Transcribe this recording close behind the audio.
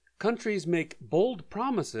Countries make bold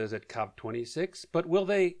promises at COP26, but will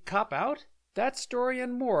they cop out? That story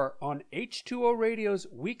and more on H2O Radio's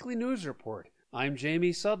weekly news report. I'm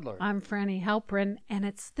Jamie Sudler. I'm Franny Halprin, and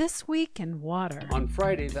it's This Week in Water. On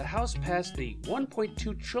Friday, the House passed the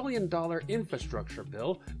 $1.2 trillion infrastructure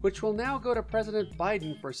bill, which will now go to President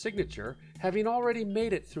Biden for signature, having already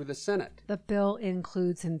made it through the Senate. The bill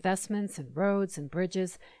includes investments in roads and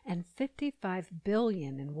bridges and $55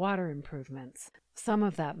 billion in water improvements. Some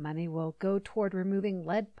of that money will go toward removing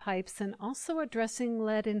lead pipes and also addressing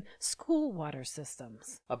lead in school water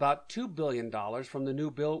systems. About $2 billion from the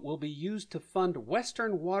new bill will be used to fund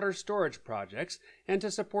Western water storage projects and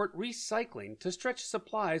to support recycling to stretch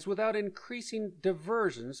supplies without increasing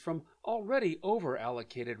diversions from already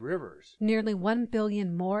over-allocated rivers. Nearly $1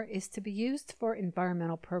 billion more is to be used for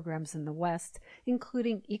environmental programs in the West,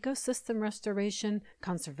 including ecosystem restoration,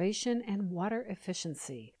 conservation, and water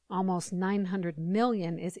efficiency. Almost $900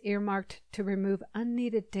 million is earmarked to remove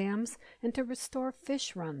unneeded dams and to restore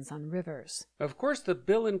fish runs on rivers. Of course, the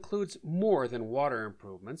bill includes more than water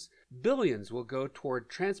improvements. Billions will go toward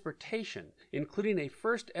transportation, including a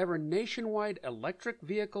first-ever nationwide electric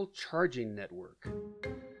vehicle charging network.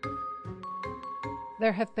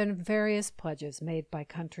 There have been various pledges made by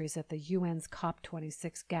countries at the UN's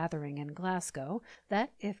COP26 gathering in Glasgow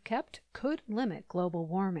that, if kept, could limit global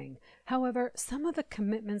warming. However, some of the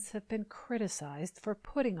commitments have been criticized for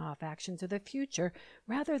putting off action to the future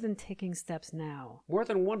rather than taking steps now. More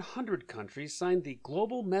than 100 countries signed the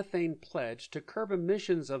Global Methane Pledge to curb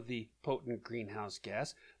emissions of the potent greenhouse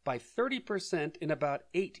gas by 30% in about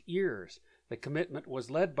 8 years. The commitment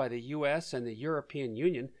was led by the U.S. and the European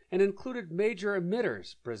Union and included major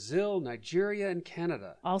emitters, Brazil, Nigeria, and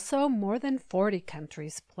Canada. Also, more than 40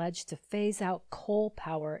 countries pledged to phase out coal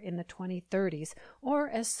power in the 2030s or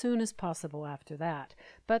as soon as possible after that.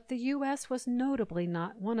 But the U.S. was notably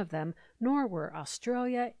not one of them, nor were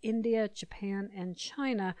Australia, India, Japan, and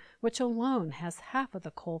China, which alone has half of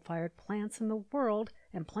the coal-fired plants in the world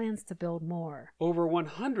and plans to build more. Over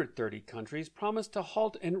 130 countries promised to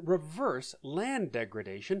halt and reverse land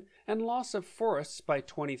degradation and loss of forests by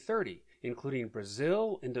 2030, including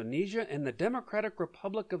Brazil, Indonesia, and the Democratic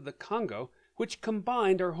Republic of the Congo, which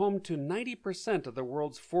combined are home to 90% of the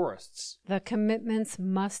world's forests. The commitments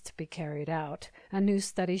must be carried out. A new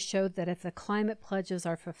study showed that if the climate pledges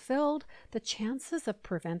are fulfilled, the chances of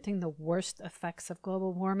preventing the worst effects of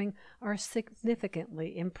global warming are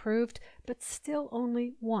significantly improved, but still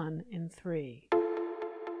only 1 in 3.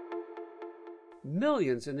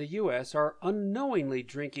 Millions in the U.S. are unknowingly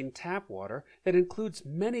drinking tap water that includes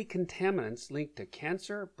many contaminants linked to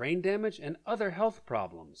cancer, brain damage, and other health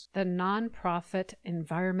problems. The nonprofit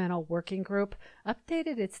Environmental Working Group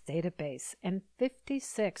updated its database, and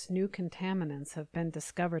 56 new contaminants have been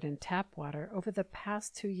discovered in tap water over the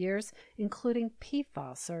past 2 years, including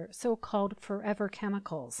PFAS, or so-called forever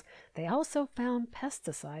chemicals. They also found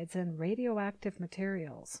pesticides and radioactive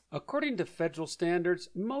materials. According to federal standards,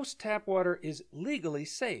 most tap water is legally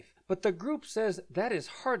safe, but the group says that is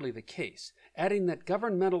hardly the case, adding that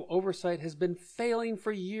governmental oversight has been failing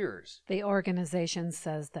for years. The organization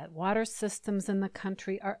says that water systems in the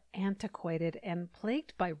country are antiquated and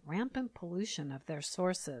plagued by rampant pollution of their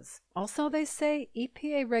sources. Also, they say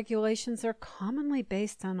EPA regulations are commonly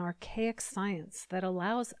based on archaic science that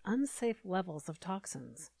allows unsafe levels of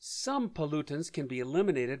toxins. Some pollutants can be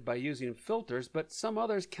eliminated by using filters, but some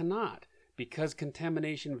others cannot. Because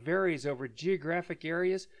contamination varies over geographic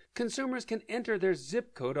areas, consumers can enter their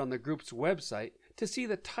zip code on the group's website to see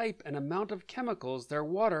the type and amount of chemicals their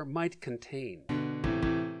water might contain.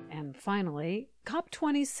 And finally,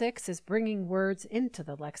 COP26 is bringing words into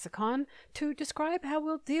the lexicon to describe how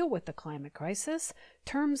we'll deal with the climate crisis,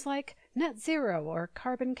 terms like net zero or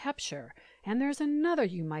carbon capture. And there's another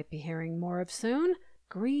you might be hearing more of soon: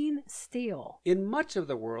 green steel. In much of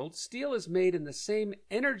the world, steel is made in the same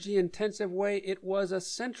energy-intensive way it was a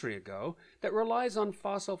century ago that relies on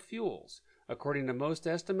fossil fuels. According to most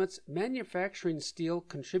estimates, manufacturing steel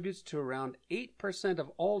contributes to around 8%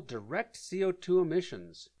 of all direct CO2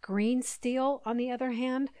 emissions. Green steel, on the other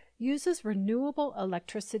hand, uses renewable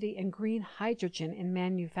electricity and green hydrogen in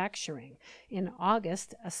manufacturing. In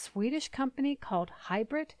August, a Swedish company called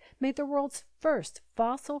Hybrit made the world's first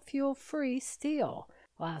fossil fuel-free steel.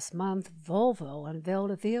 Last month, Volvo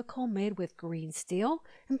unveiled a vehicle made with green steel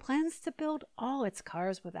and plans to build all its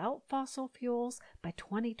cars without fossil fuels by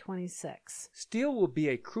 2026. Steel will be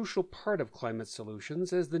a crucial part of climate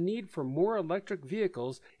solutions as the need for more electric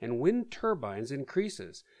vehicles and wind turbines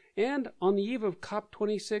increases, And on the eve of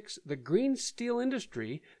COP26, the green steel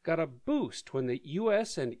industry got a boost when the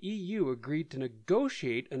US and EU agreed to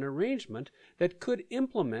negotiate an arrangement that could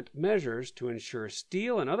implement measures to ensure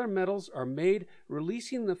steel and other metals are made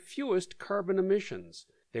releasing the fewest carbon emissions.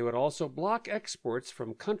 They would also block exports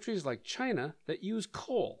from countries like China that use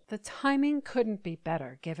coal. The timing couldn't be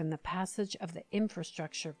better given the passage of the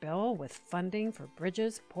infrastructure bill with funding for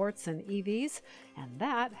bridges, ports, and EVs, and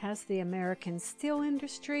that has the American steel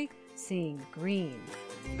industry seeing green.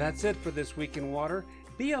 That's it for This Week in Water.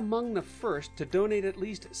 Be among the first to donate at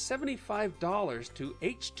least $75 to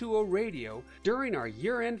H2O Radio during our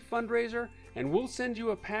year-end fundraiser, and we'll send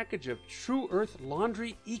you a package of True Earth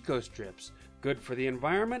Laundry Eco Strips. Good for the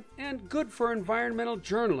environment and good for environmental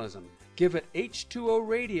journalism. Give at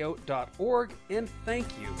h2oradio.org and thank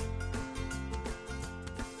you.